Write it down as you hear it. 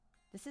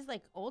This is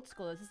like old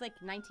school. This is like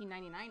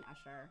 1999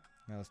 Usher.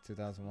 That was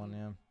 2001,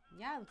 yeah.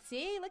 Yeah,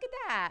 see? Look at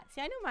that.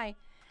 See, I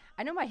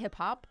know my hip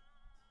hop.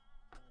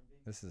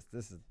 This is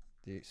the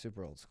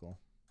super old school.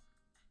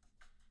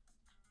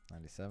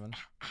 97.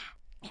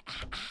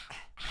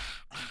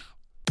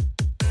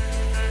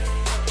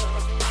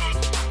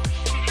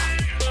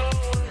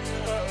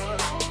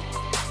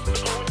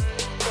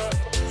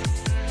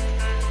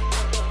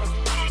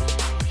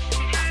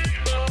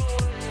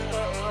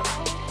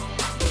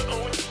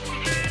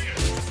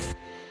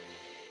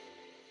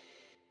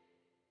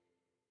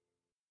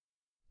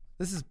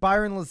 This is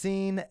Byron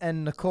Lazine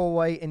and Nicole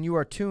White, and you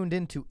are tuned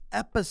into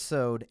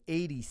episode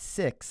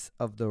 86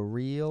 of The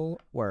Real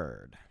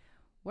Word.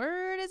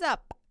 Word is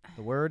up.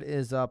 The word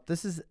is up.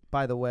 This is,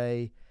 by the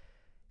way,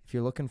 if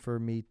you're looking for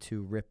me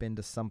to rip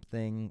into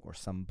something or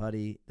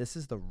somebody, this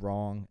is the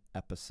wrong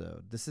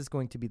episode. This is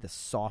going to be the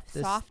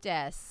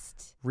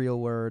softest real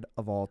word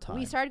of all time.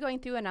 We started going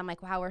through, and I'm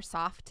like, wow, we're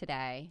soft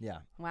today. Yeah.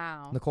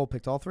 Wow. Nicole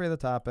picked all three of the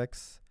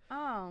topics.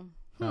 Oh.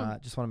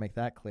 Just want to make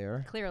that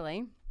clear.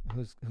 Clearly.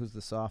 Who's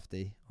the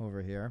softie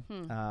over here?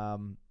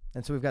 And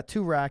so we've got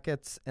two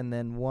rackets and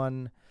then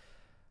one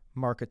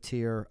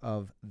marketeer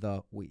of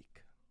the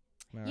week.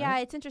 Yeah,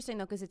 it's interesting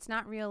though because it's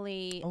not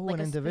really like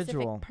an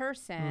individual specific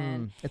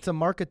person. It's a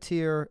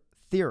marketeer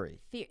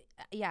theory.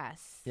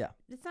 Yes. Yeah.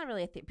 It's not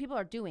really a theory. People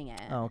are doing it.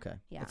 Oh, okay.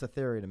 Yeah. It's a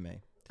theory to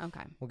me.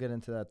 Okay. We'll get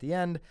into that at the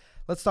end.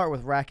 Let's start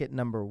with racket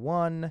number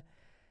one.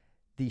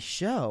 The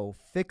show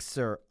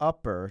Fixer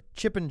Upper,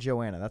 Chip and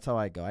Joanna. That's how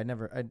I go. I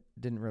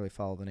didn't really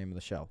follow the name of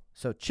the show.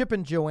 So Chip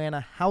and Joanna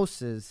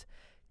houses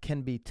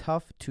can be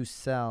tough to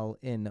sell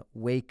in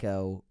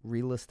Waco,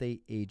 real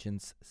estate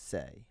agents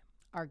say.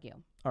 Argue.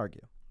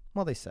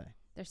 Well, they say.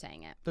 They're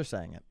saying it.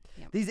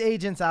 Yep. These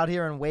agents out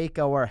here in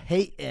Waco are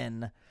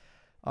hating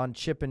on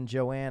Chip and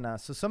Joanna.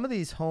 So some of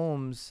these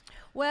homes.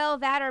 Well,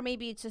 that or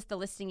maybe it's just the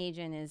listing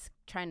agent is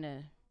trying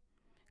to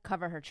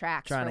cover her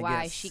tracks for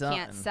why she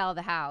can't sell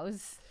the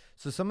house.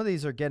 So some of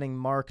these are getting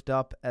marked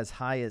up as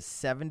high as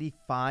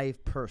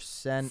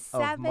 75%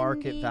 of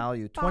market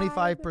value,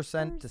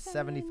 25% to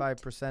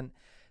 75%,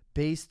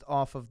 based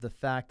off of the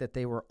fact that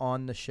they were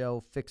on the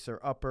show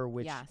Fixer Upper,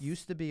 which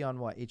used to be on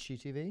what,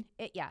 HGTV?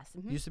 Yes.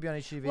 Mm-hmm. Used to be on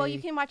HGTV. Well,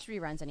 you can watch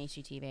reruns on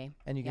HGTV.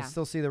 And you can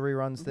still see the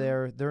reruns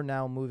there. They're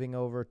now moving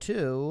over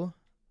to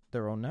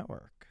their own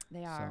network.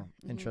 They are.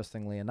 So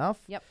interestingly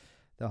enough. Yep.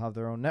 They'll have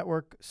their own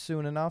network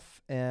soon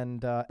enough,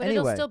 and but anyway,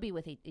 it'll still be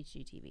with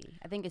HGTV.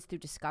 I think it's through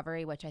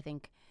Discovery, which I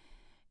think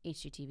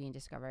HGTV and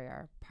Discovery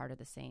are part of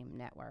the same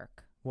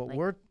network.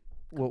 What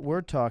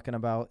we're talking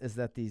about is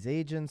that these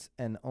agents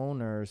and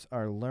owners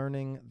are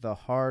learning the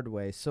hard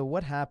way. So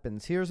what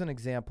happens? Here's an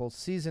example.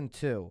 Season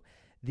 2,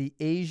 the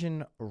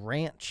Asian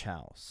Ranch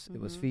House.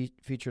 It was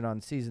featured on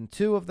season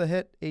 2 of the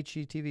hit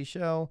HGTV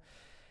show.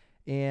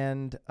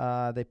 And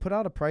they put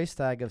out a price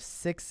tag of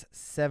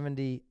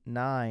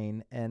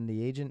 $679, and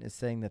the agent is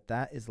saying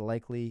that is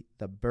likely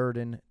the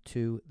burden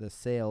to the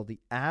sale. The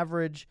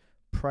average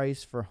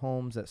price for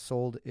homes that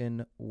sold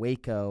in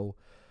Waco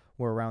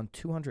were around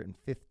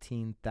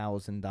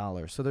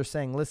 $215,000. So they're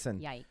saying, listen,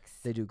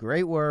 yikes. They do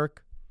great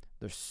work.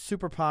 They're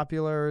super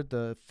popular,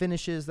 the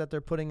finishes that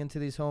they're putting into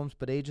these homes,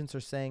 but agents are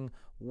saying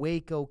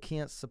Waco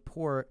can't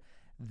support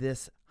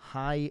this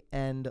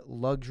high-end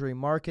luxury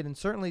market, and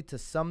certainly to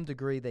some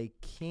degree they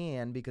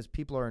can because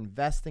people are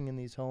investing in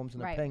these homes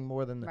and they're paying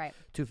more than the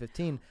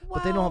 $215,000,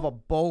 but they don't have a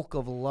bulk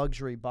of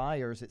luxury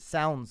buyers. It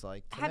sounds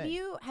like. Have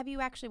you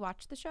actually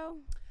watched the show?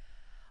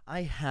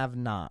 I have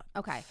not.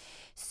 Okay,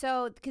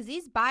 so because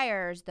these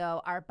buyers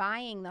though are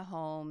buying the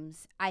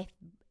homes at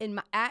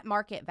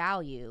market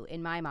value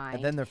in my mind,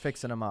 and then they're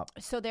fixing them up.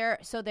 So they're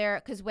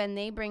because when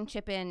they bring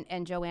Chip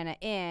and Joanna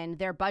in,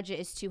 their budget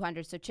is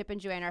 $200. So Chip and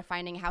Joanna are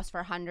finding a house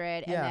for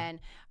 $100 and then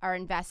are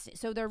investing.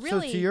 So they're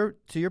really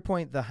to your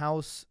point,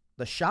 the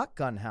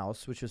shotgun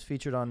house, which was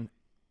featured on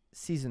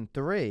season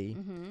 3,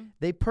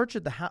 they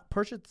purchased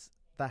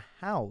the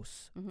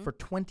house for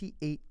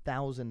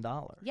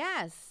 $28,000.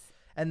 Yes.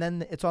 And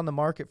then it's on the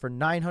market for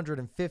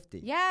 $950.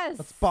 Yes.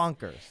 That's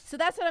bonkers. So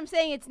that's what I'm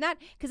saying. It's not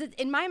because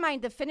in my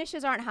mind, the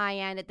finishes aren't high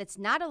end. It's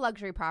not a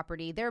luxury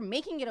property. They're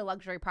making it a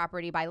luxury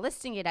property by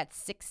listing it at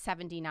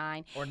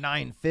 $679 or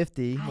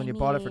 $950 when you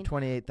bought it for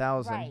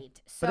 $28,000. Right.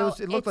 But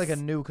it looked like a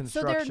new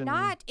construction. So they're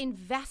not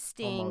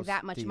investing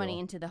that much money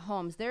into the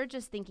homes. They're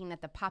just thinking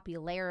that the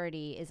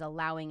popularity is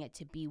allowing it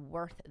to be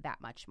worth that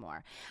much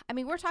more. I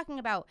mean, we're talking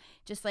about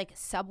just like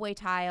subway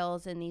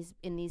tiles in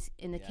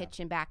the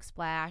kitchen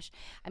backsplash.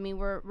 I mean,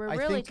 we're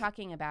really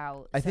talking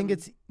about. I think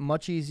it's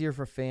much easier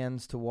for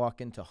fans to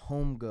walk into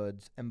Home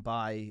Goods and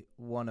buy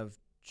one of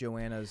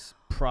Joanna's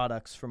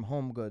products from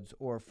Home Goods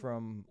or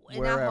from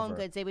wherever. Not Home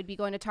Goods, they would be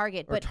going to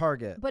Target.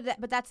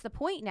 But that's the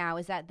point now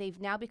is that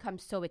they've now become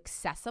so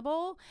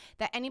accessible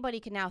that anybody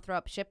can now throw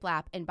up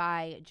shiplap and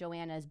buy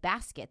Joanna's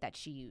basket that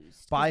she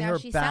used. Buy her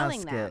she's basket.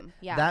 Selling them.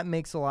 Yeah. That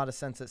makes a lot of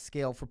sense at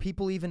scale for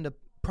people even to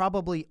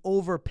probably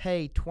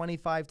overpay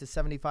 25 to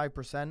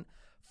 75%.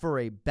 For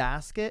a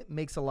basket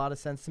makes a lot of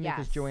sense to me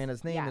because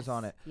Joanna's name is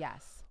on it.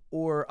 Yes.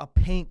 or a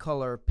paint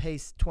color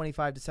pays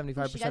 25 to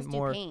 75%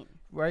 more,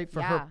 right?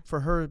 For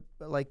her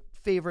like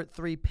favorite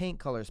 3 paint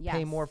colors,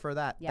 pay more for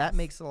that. Yes. That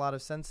makes a lot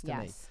of sense to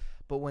me.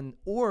 But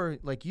or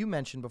like you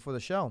mentioned before the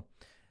show,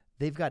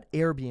 they've got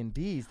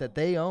Airbnbs that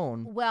they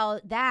own. Well,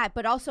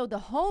 but also the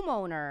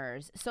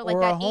homeowners. So like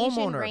that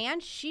Asian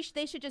ranch,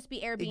 they should just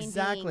be Airbnb.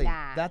 Exactly.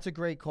 That's a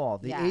great call.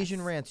 The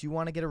Asian ranch, you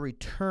want to get a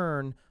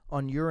return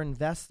on your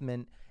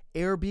investment,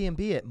 Airbnb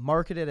it.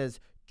 Market it as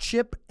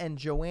Chip and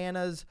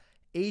Joanna's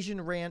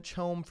Asian Ranch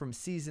home from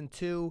season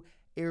 2.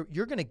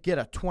 You're going to get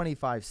a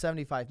 25,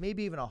 75,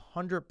 maybe even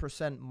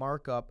 100%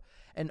 markup.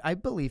 And I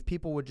believe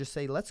people would just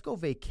say, let's go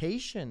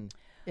vacation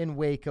in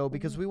Waco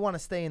because we want to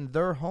stay in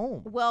their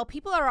home. Well,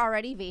 people are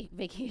already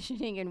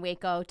vacationing in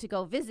Waco to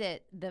go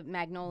visit the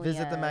Magnolia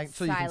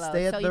so you can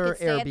stay at their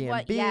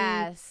Airbnb.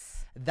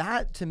 Yes.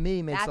 That to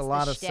me makes a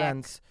lot of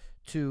sense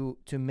to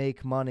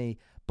make money.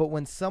 But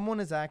when someone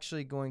is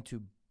actually going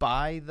to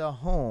buy the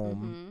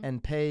home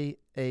and pay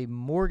a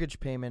mortgage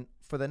payment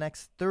for the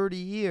next 30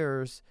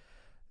 years,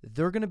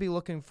 they're going to be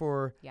looking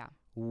for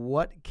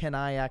what can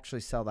I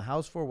actually sell the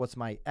house for? What's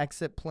my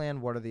exit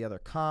plan? What are the other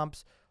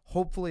comps?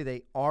 Hopefully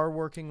they are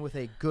working with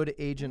a good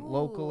agent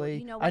locally.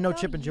 You know what, I know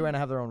Chip and Joanna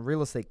have their own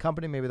real estate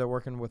company. Maybe they're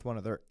working with one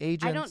of their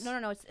agents.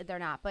 No, they're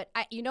not. But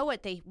you know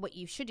what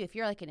you should do if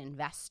you're like an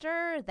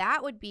investor,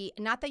 that would be,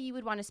 not that you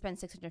would want to spend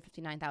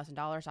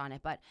 $659,000 on it,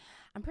 but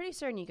I'm pretty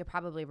certain you could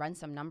probably run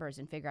some numbers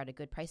and figure out a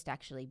good price to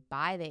actually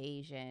buy the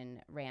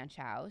Asian ranch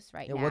house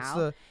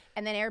now.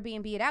 And then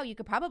Airbnb it out. You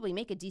could probably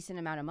make a decent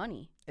amount of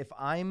money.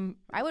 I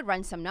would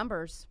run some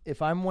numbers.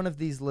 If I'm one of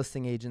these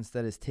listing agents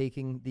that is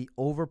taking the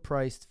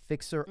overpriced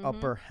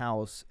fixer-upper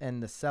house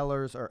and the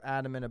sellers are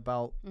adamant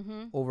about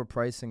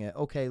overpricing it,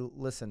 okay,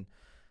 listen,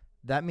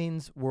 that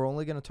means we're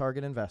only going to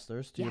target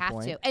investors, to your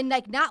point. You have to. And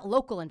like not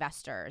local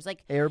investors.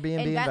 Like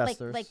Airbnb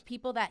investors. Like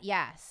people that,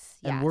 yes.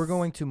 And we're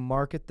going to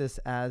market this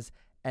as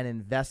an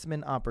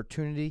investment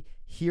opportunity.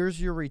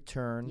 Here's your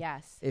return.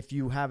 Yes. If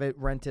you have it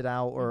rented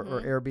out or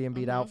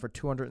Airbnb'd out for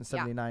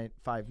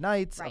 275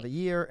 nights of a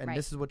year, and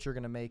this is what you're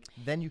going to make,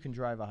 then you can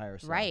drive a higher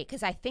sale. Right,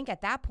 because I think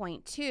at that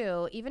point,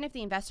 too, even if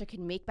the investor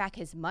can make back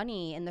his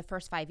money in the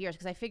first 5 years,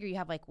 because I figure you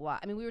have like what?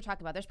 I mean, we were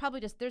talking about there's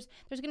probably just, there's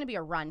going to be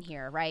a run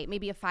here, right?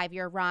 Maybe a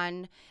 5-year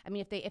run. I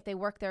mean, if they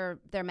work their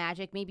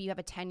magic, maybe you have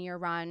a 10-year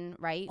run,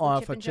 right?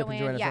 Chip and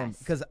Joanna.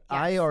 Because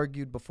I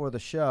argued before the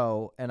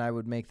show, and I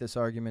would make this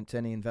argument to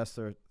any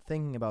investor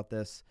thinking about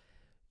this.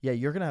 Yeah,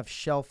 you're going to have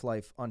shelf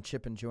life on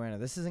Chip and Joanna.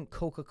 This isn't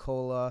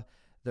Coca-Cola.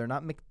 They're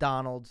not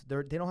McDonald's.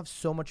 They don't have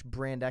so much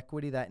brand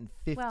equity that in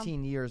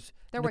 15 years,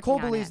 Nicole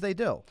believes they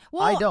do.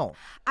 Well, I don't.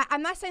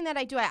 I'm not saying that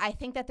I do. I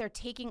think that they're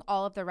taking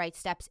all of the right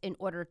steps in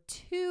order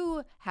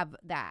to have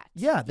that.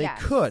 Yeah, they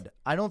could.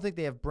 I don't think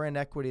they have brand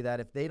equity that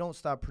if they don't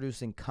stop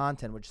producing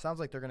content, which sounds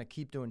like they're going to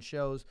keep doing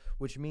shows,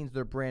 which means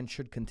their brand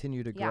should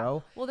continue to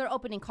grow. Well, they're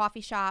opening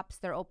coffee shops.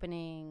 They're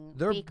opening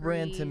Their bakeries.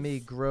 brand, to me,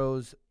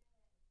 grows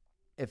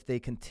if they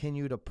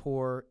continue to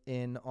pour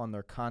in on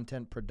their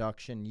content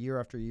production year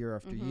after year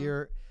after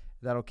year.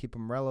 That'll keep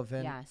them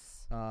relevant.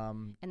 Yes.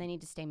 And they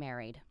need to stay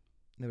married.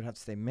 They would have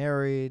to stay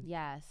married.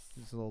 Yes.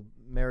 There's a little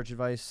marriage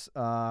advice.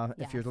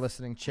 If you're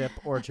listening, Chip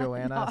or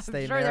Joanna,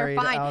 stay sure married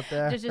out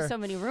there. There's just so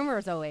many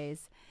rumors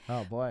always.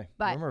 Oh, boy.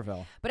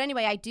 Rumorville. But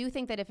anyway, I do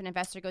think that if an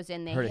investor goes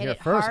in, they hit it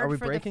first. hard. Are we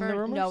breaking the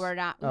rumors? No, we're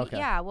not. Okay.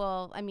 Yeah,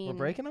 well, I mean. We're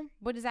breaking them?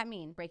 What does that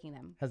mean, breaking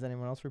them? Has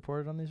anyone else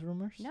reported on these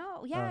rumors?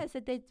 No. Yes.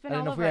 It's been I didn't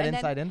all know over. if we had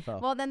inside info.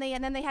 Well, then they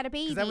had a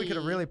baby. Because then we could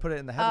have really put it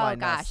in the headline. Oh,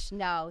 gosh.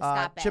 No,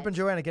 stop it. Chip and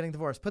Joanna getting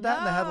divorced. Put that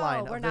in the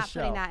headline we're of not this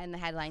show. putting that in the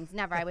headlines.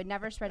 Never. I would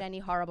never spread any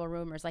horrible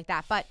rumors like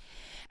that. But,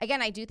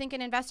 again, I do think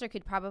an investor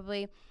could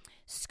probably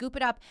scoop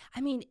it up.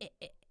 I mean,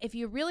 if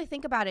you really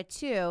think about it,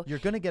 too. You're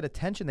going to get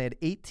attention. They had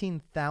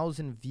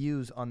 18,000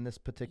 views on this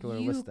particular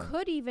listing. You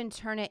could even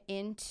turn it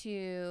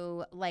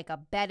into like a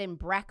bed and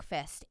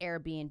breakfast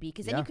Airbnb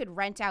because then you could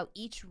rent out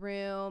each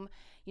room.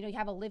 You know, you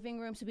have a living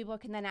room so people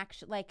can then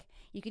actually, like,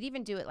 you could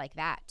even do it like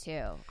that,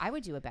 too. I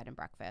would do a bed and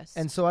breakfast.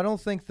 And so I don't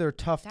think they're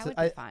tough that would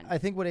be fun. I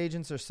think what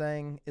agents are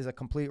saying is a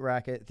complete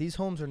racket. These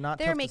homes are not tough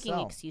to sell. They're making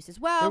excuses.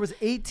 Well, there was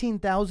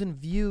 18,000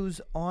 views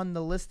on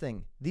the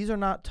listing. These are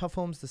not tough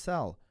homes to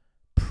sell.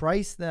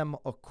 Price them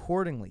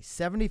accordingly.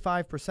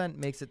 75%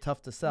 makes it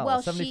tough to sell.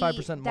 Well,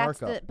 75%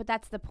 markup. But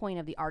that's the point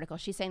of the article.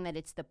 She's saying that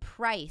it's the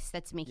price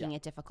that's making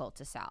it difficult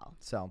to sell.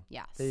 So,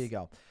 yes. There you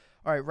go.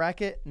 All right,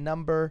 racket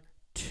number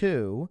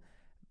 2.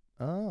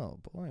 Oh,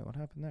 boy, what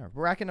happened there?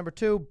 Racket number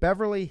 2,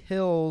 Beverly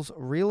Hills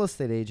real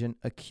estate agent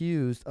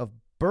accused of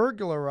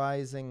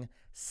burglarizing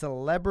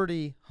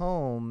celebrity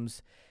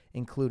homes,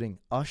 including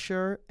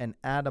Usher and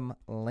Adam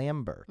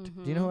Lambert. Do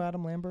you know who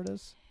Adam Lambert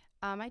is?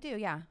 I do,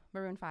 yeah.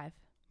 Maroon 5.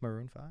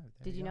 Maroon 5.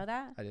 Did you know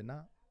that? I did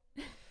not.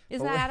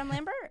 Isn't that Adam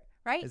Lambert,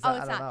 right? It's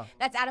not. Know.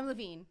 That's Adam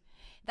Levine.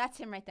 That's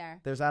him right there.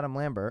 There's Adam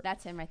Lambert.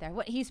 That's him right there.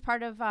 What? He's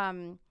part of...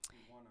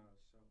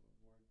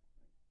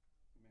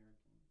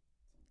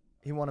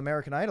 He won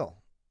American Idol.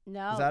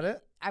 No. Is that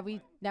it?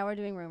 Now we're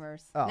doing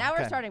rumors. Oh, now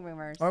we're starting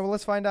rumors. All right, well,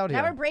 let's find out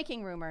here. Now we're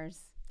breaking rumors.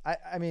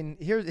 I mean,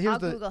 here's I'll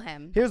the Google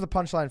him. Here's the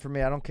punchline for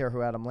me. I don't care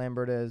who Adam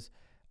Lambert is.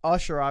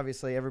 Usher,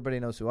 obviously, everybody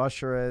knows who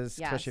Usher is,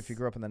 Yes. especially if you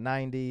grew up in the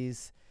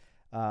 90s.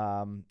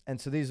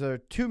 And so these are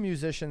two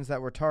musicians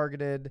that were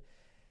targeted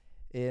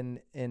in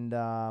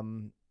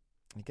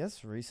I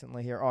guess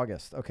recently here,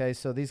 August. Okay,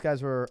 so these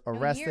guys were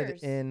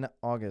arrested in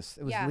August.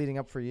 It was leading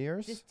up for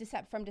years.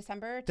 From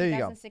December There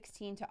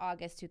 2016 to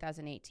August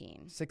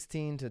 2018.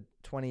 16 to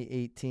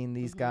 2018,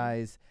 these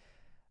guys,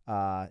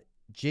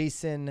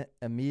 Jason,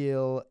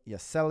 Emil,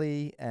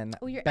 Yaselli, and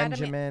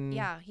Benjamin.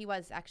 He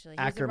was actually.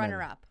 He was a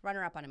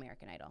runner-up on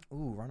American Idol.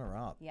 Ooh,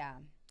 runner-up. Yeah.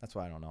 That's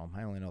why I don't know him.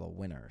 I only know the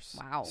winners.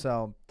 Wow.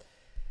 So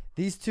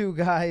these two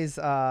guys,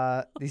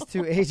 these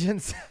two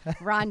agents,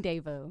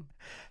 Rendezvous,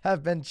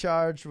 have been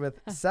charged with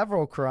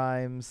several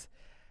crimes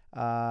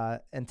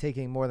and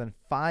taking more than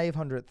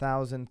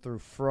 $500,000 through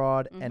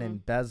fraud and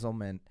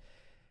embezzlement.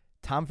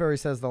 Tom Ferry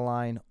says the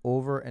line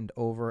over and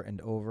over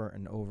and over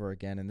and over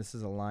again, and this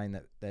is a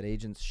line that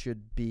agents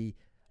should be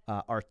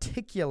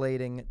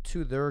articulating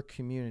to their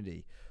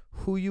community.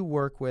 Who you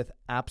work with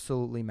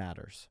absolutely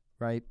matters,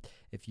 right?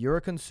 If you're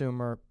a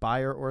consumer,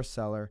 buyer, or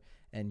seller,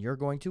 and you're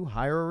going to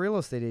hire a real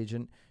estate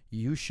agent,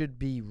 you should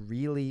be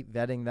really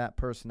vetting that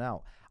person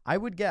out. I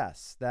would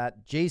guess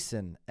that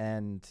Jason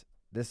and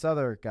this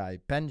other guy,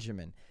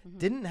 Benjamin,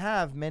 didn't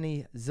have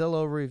many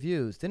Zillow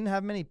reviews, didn't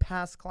have many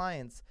past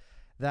clients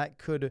that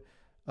could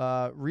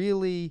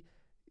really.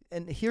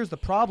 And here's the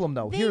problem,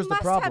 though. Here's the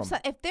problem.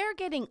 If they're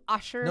getting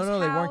Usher's No,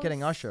 they weren't house-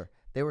 getting Usher.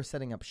 They were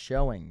setting up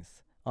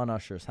showings on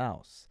Usher's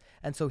house.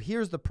 And so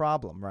here's the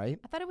problem, right?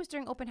 I thought it was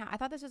during open house. I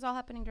thought this was all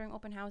happening during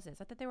open houses.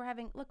 I thought they were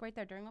having, look right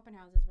there, during open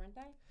houses, weren't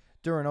they?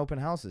 During open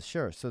houses,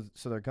 sure. So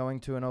they're going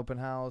to an open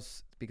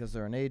house because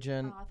they're an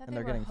agent and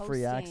they're getting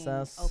free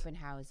access. Open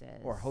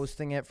houses. Or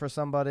hosting it for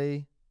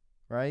somebody,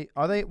 right?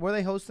 Were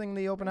they hosting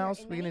the open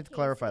house? We need to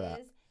clarify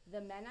that. The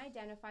men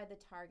identified the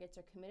targets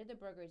or committed the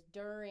burglaries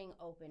during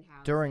open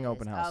houses. During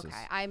open houses.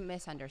 Okay, I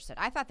misunderstood.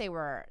 I thought they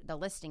were the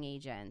listing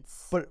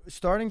agents. But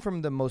starting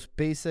from the most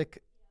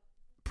basic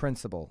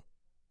principle,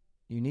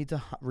 you need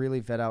to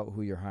really vet out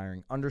who you're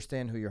hiring,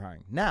 understand who you're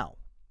hiring. Now,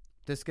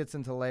 this gets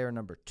into layer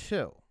number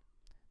 2.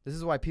 This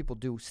is why people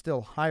do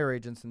still hire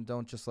agents and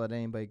don't just let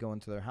anybody go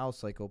into their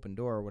house like Open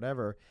Door or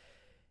whatever,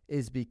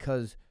 is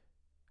because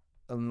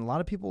a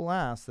lot of people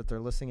ask that their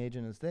listing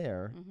agent is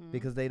there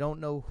because they don't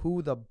know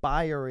who the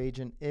buyer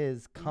agent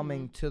is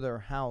coming to their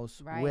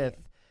house with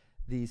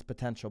these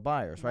potential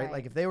buyers, right?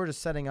 Like if they were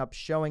just setting up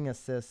showing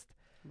assist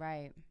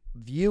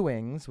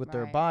viewings with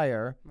their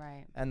buyer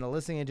and the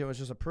listing agent was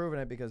just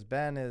approving it because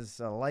Ben is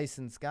a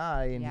licensed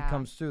guy and he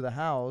comes through the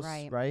house,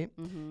 right?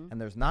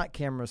 And there's not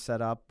cameras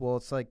set up. Well,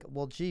 it's like,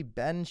 well, gee,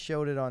 Ben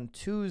showed it on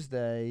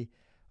Tuesday.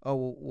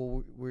 Oh,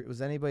 well,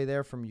 was anybody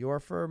there from your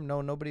firm?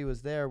 No, nobody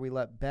was there. We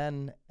let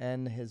Ben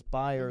and his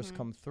buyers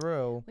come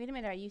through. Wait a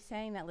minute. Are you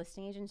saying that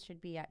listing agents should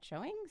be at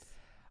showings?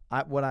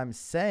 What I'm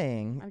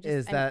saying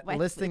is that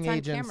listing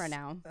agents. It's on camera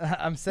now.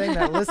 I'm saying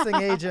that listing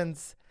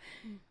agents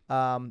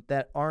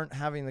that aren't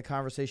having the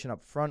conversation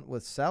up front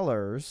with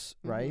sellers,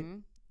 right?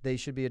 They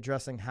should be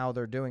addressing how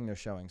they're doing their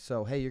showing.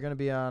 So, hey, you're going to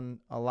be on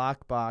a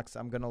lockbox.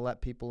 I'm going to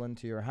let people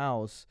into your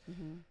house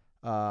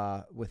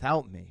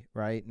without me,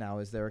 right? Now,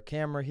 is there a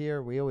camera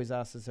here? We always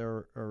ask, is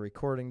there a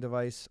recording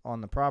device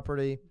on the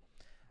property?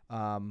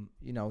 And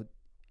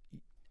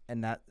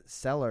that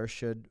seller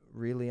should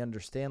really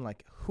understand,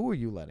 like, who are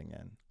you letting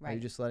in? Are you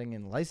just letting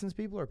in licensed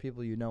people or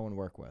people you know and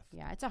work with?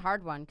 Yeah, it's a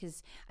hard one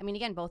because, I mean,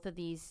 again, both of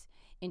these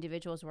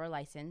individuals were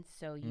licensed.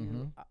 So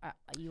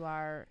you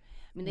are,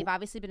 I mean, they've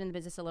obviously been in the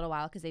business a little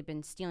while because they've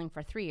been stealing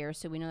for 3 years.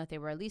 So we know that they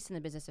were at least in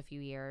the business a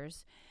few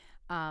years.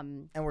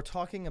 And we're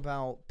talking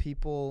about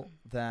people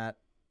that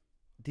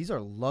these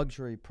are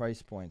luxury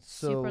price points.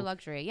 So super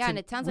luxury. Yeah, and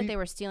it sounds like they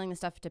were stealing the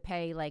stuff to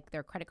pay like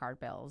their credit card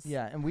bills.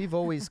 Yeah, and we've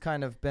always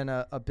kind of been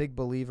a big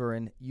believer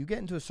in you get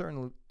into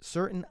a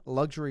certain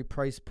luxury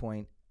price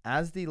point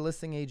as the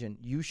listing agent,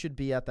 you should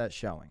be at that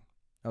showing.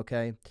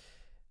 Okay?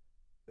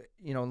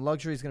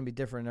 Luxury is going to be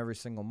different in every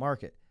single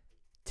market.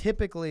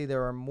 Typically,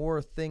 there are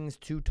more things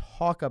to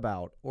talk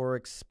about or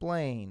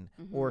explain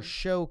or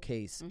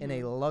showcase in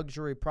a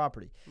luxury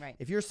property. Right.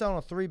 If you're selling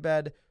a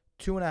 3-bed,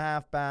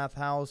 2.5-bath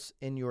house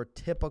in your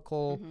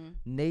typical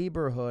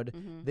neighborhood,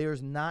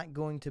 there's not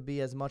going to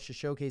be as much to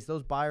showcase.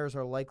 Those buyers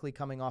are likely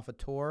coming off a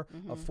tour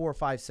of 4,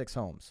 5, 6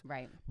 homes.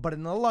 Right. But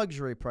in the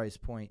luxury price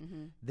point,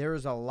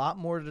 there's a lot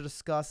more to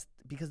discuss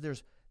because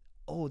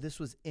this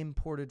was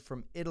imported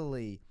from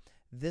Italy.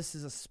 This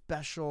is a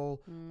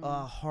special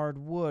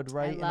hardwood,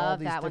 right? I love and all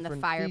these that when the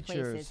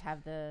fireplaces features.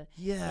 have the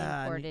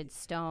imported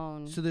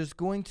stone. So there's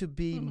going to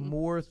be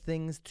more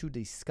things to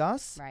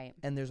discuss. Right.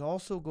 And there's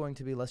also going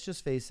to be, let's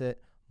just face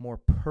it, more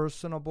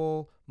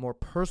personal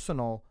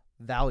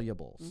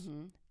valuables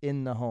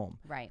in the home.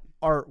 Right.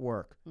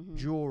 Artwork,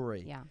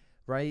 jewelry. Yeah.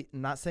 Right?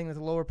 Not saying that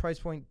the lower price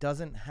point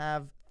doesn't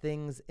have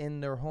things in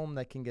their home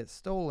that can get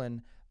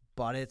stolen,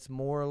 but it's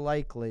more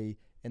likely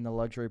in the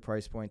luxury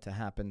price point to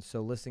happen.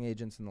 So listing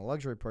agents in the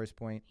luxury price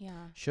point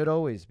should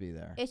always be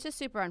there. It's just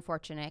super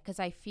unfortunate because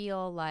I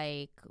feel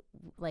like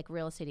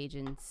real estate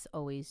agents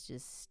always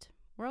just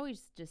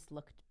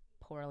looked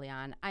poorly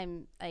on.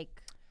 I'm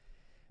like,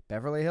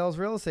 Beverly Hills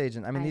real estate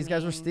agent. I mean, these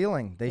guys were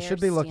stealing. They should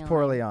be looked stealing.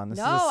 poorly on. This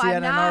is a No, CNN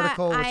I'm not.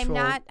 article. Which I'm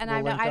not,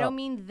 and we'll I don't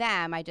mean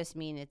them. I just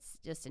mean it's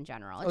just in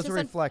general. It's a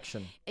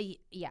reflection.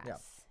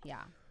 Yes.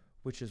 Yeah.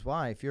 Which is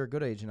why, if you're a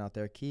good agent out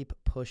there, keep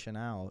pushing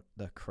out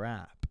the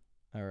crap.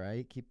 All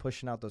right? Keep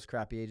pushing out those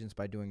crappy agents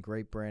by doing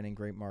great branding,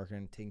 great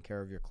marketing, taking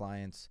care of your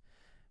clients.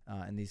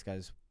 And these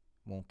guys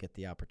won't get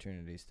the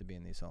opportunities to be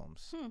in these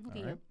homes. Look at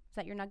you. Is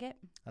that your nugget?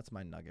 That's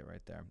my nugget right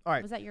there. All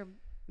right. Was that your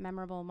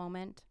memorable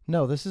moment?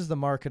 No, this is the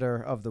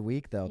marketer of the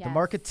week, though. Yes. The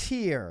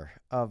marketeer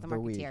of the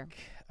week.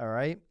 All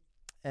right?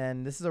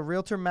 And this is a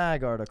Realtor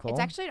Mag article. It's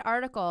actually an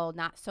article,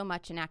 not so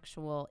much an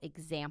actual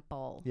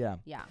example. Yeah.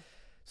 Yeah.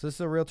 So this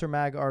is a Realtor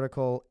Mag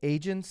article.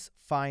 Agents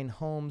find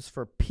homes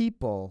for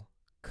people,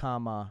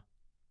 comma,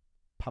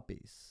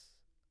 puppies.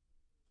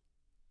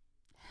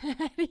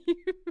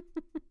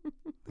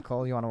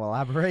 Nicole, you want to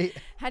elaborate?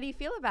 How do you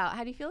feel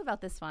about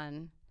this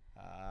one?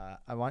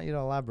 I want you to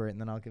elaborate,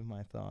 and then I'll give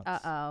my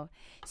thoughts.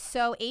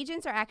 So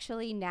agents are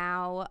actually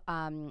now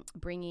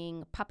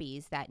bringing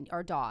puppies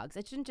or dogs.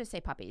 It shouldn't just say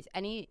puppies.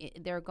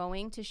 They're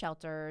going to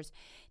shelters,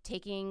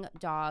 taking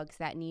dogs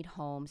that need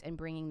homes and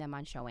bringing them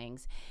on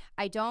showings.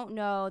 I don't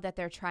know that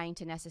they're trying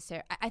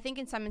to I think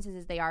in some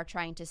instances they are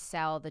trying to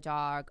sell the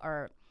dog,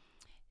 or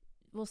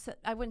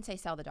I wouldn't say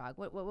sell the dog.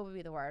 What would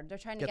be the word? They're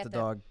trying to get the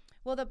dog.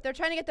 Well, they're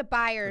trying to get the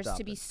buyers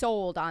to be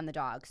sold on the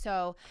dog.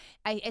 So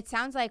it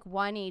sounds like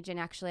one agent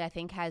actually, I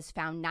think, has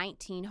found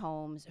 19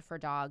 homes for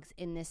dogs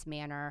in this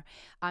manner.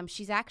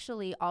 She's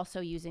actually also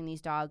using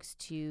these dogs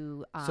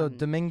to... so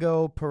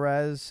Domingo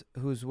Perez,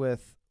 who's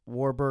with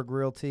Warburg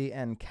Realty,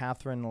 and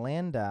Catherine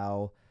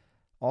Landau,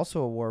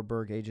 also a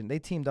Warburg agent, they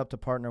teamed up to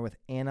partner with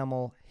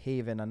Animal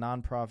Haven, a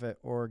nonprofit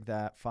org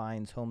that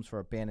finds homes for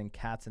abandoned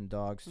cats and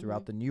dogs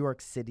throughout the New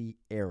York City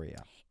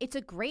area. It's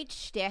a great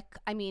shtick.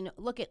 I mean,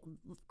 look at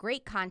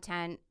great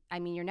content. I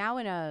mean, you're now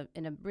in a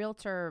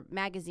Realtor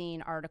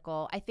magazine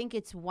article. I think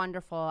it's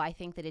wonderful. I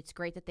think that it's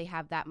great that they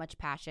have that much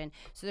passion.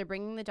 So they're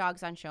bringing the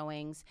dogs on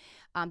showings.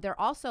 They're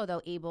also,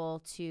 though,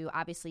 able to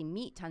obviously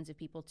meet tons of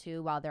people,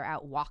 too, while they're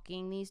out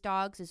walking these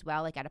dogs as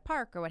well, like at a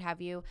park or what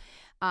have you.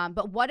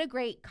 But what a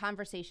great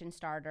conversation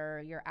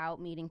starter. You're out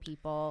meeting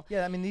people.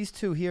 Yeah, I mean, these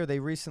two here, they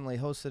recently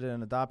hosted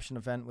an adoption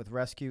event with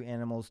rescue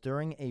animals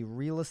during a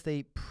real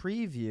estate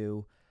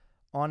preview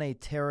on a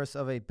terrace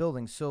of a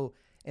building. So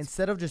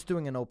instead of just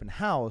doing an open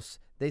house,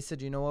 they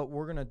said, you know what,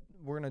 we're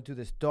gonna do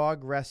this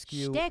dog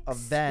rescue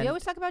event. We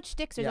always talk about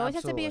shticks. There always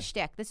has to be a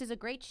shtick. This is a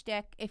great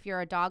shtick if you're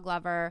a dog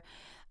lover.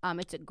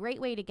 It's a great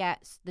way to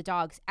get the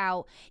dogs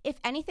out. If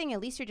anything, at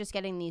least you're just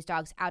getting these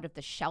dogs out of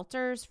the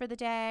shelters for the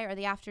day or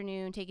the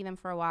afternoon, taking them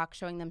for a walk,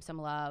 showing them some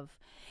love,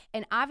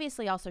 and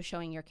obviously also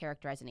showing your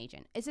character as an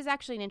agent. This is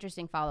actually an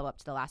interesting follow-up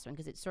to the last one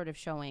because it's sort of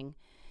showing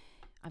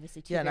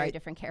obviously two very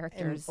different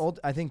characters.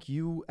 I think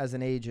you as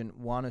an agent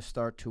want to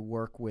start to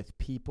work with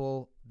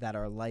people that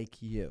are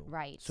like you.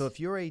 Right. So if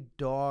you're a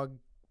dog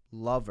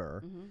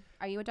lover.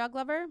 Are you a dog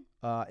lover?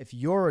 If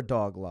you're a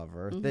dog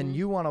lover, then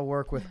you want to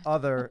work with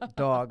other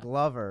dog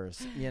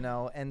lovers, you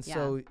know? And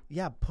so,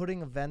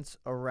 putting events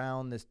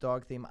around this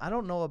dog theme. I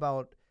don't know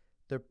about,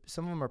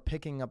 some of them are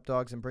picking up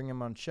dogs and bringing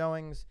them on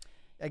showings.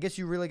 I guess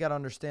you really got to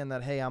understand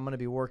that, hey, I'm going to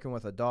be working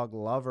with a dog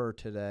lover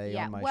today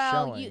on my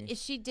showing.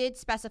 She did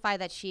specify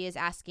that she is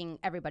asking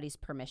everybody's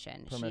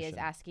permission. She is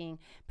asking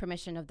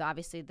permission of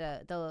obviously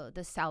the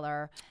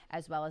seller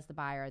as well as the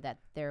buyer that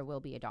there will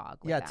be a dog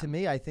with them. To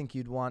me, I think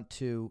you'd want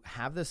to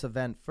have this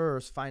event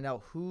first, find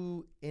out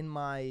who in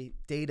my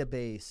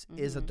database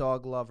is a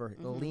dog lover,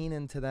 lean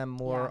into them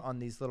more on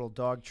these little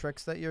dog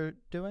tricks that you're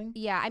doing.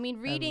 Yeah, I mean,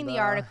 reading the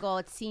article,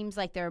 it seems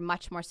like they're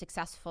much more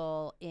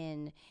successful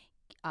in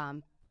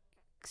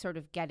sort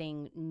of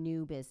getting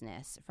new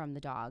business from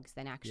the dogs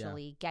than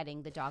actually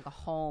getting the dog a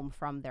home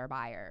from their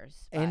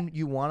buyers. And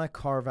you want to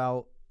carve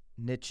out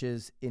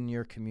niches in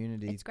your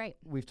community. It's great.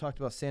 We've talked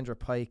about Sandra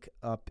Pike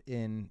up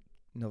in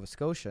Nova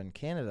Scotia in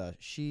Canada.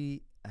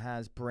 She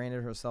has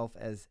branded herself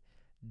as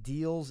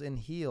Deals and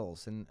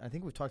Heels, and I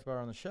think we've talked about her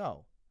on the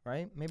show,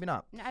 right? Maybe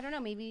not. I don't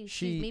know. Maybe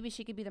she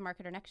could be the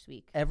marketer next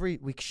week. Every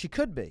week she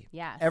could be.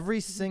 Yes. Every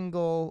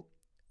single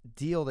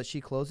deal that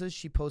she closes,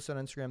 she posts on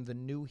Instagram the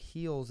new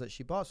heels that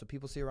she bought. So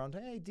people see around,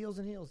 hey, deals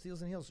and heels,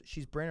 deals and heels.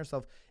 She's branded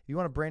herself. If you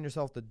want to brand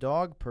yourself the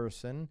dog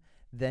person,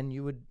 then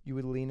you would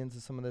lean into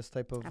some of this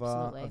type of events.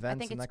 I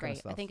think and it's that great. Kind of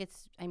stuff. I think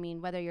it's, I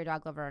mean, whether you're a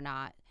dog lover or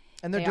not.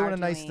 And they're doing a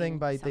nice thing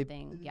by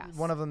yes.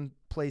 One of them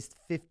placed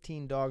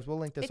 15 dogs. We'll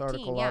link this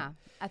article up.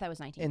 I thought it was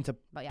 19. Into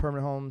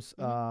permanent homes.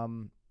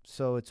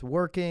 So it's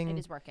working. It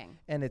is working.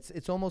 And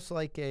it's almost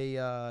like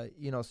a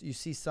you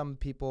see some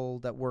people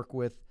that work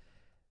with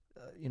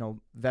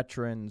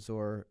veterans,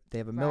 or they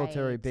have a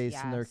military base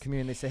in their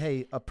community. They say,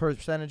 hey, a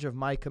percentage of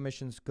my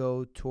commissions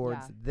go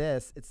towards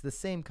this. It's the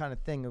same kind of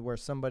thing where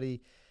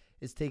somebody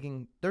is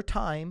taking their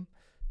time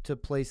to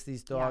place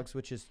these dogs,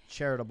 which is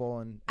charitable.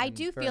 And I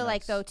do feel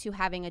like, though, too,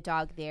 having a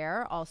dog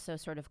there also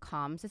sort of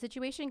calms the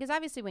situation, because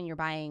obviously when you're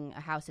buying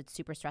a house, it's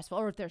super stressful.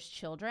 Or if there's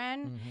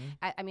children,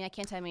 I mean, I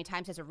can't tell you how many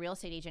times as a real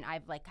estate agent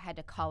I've had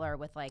to color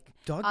with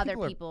dog other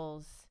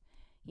people's.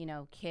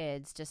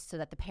 kids, just so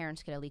that the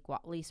parents could at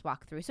least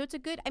walk through. So it's a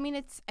good,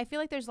 I feel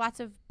like there's lots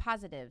of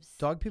positives.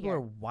 Dog people here.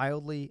 are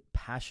wildly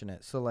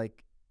passionate. So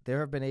like there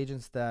have been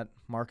agents that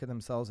market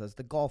themselves as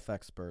the golf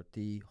expert,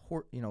 the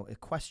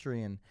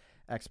equestrian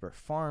expert,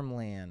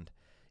 farmland,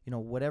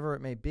 whatever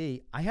it may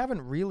be. I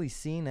haven't really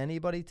seen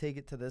anybody take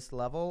it to this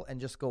level and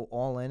just go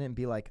all in and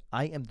be like,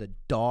 I am the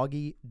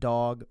doggy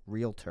dog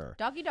realtor.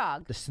 Doggy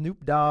dog. The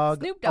Snoop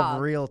Dogg of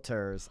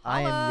realtors. Holla.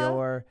 I am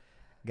your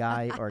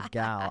guy or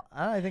gal.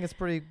 I think it's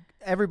pretty.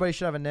 Everybody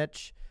should have a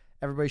niche.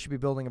 Everybody should be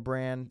building a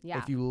brand. Yeah.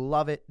 If you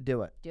love it,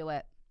 do it. Do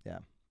it. Yeah.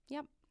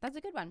 Yep. That's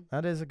a good one.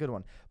 That is a good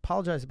one.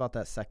 Apologize about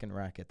that second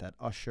racket, that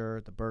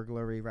Usher, the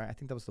burglary racket. I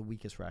think that was the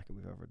weakest racket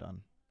we've ever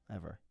done,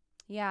 ever.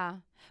 Yeah,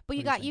 but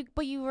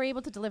you were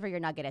able to deliver your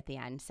nugget at the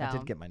end. So I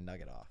did get my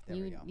nugget off. There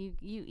we go.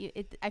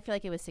 I feel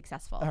like it was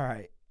successful. All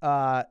right.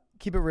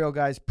 Keep it real,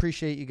 guys.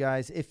 Appreciate you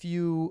guys. If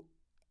you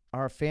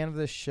are a fan of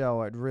this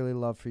show, I'd really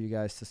love for you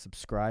guys to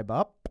subscribe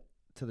up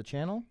to the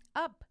channel.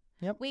 Up.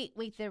 Yep.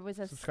 Wait. There was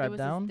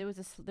down. There was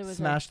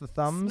smash the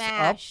thumbs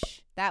smash. up.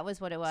 That was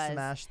what it was.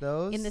 Smash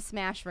those in the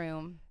smash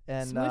room.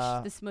 And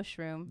the smush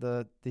room.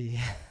 The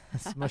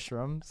smush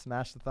room.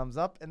 Smash the thumbs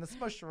up in the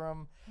smush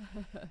room.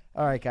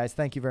 All right, guys.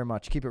 Thank you very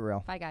much. Keep it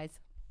real. Bye, guys.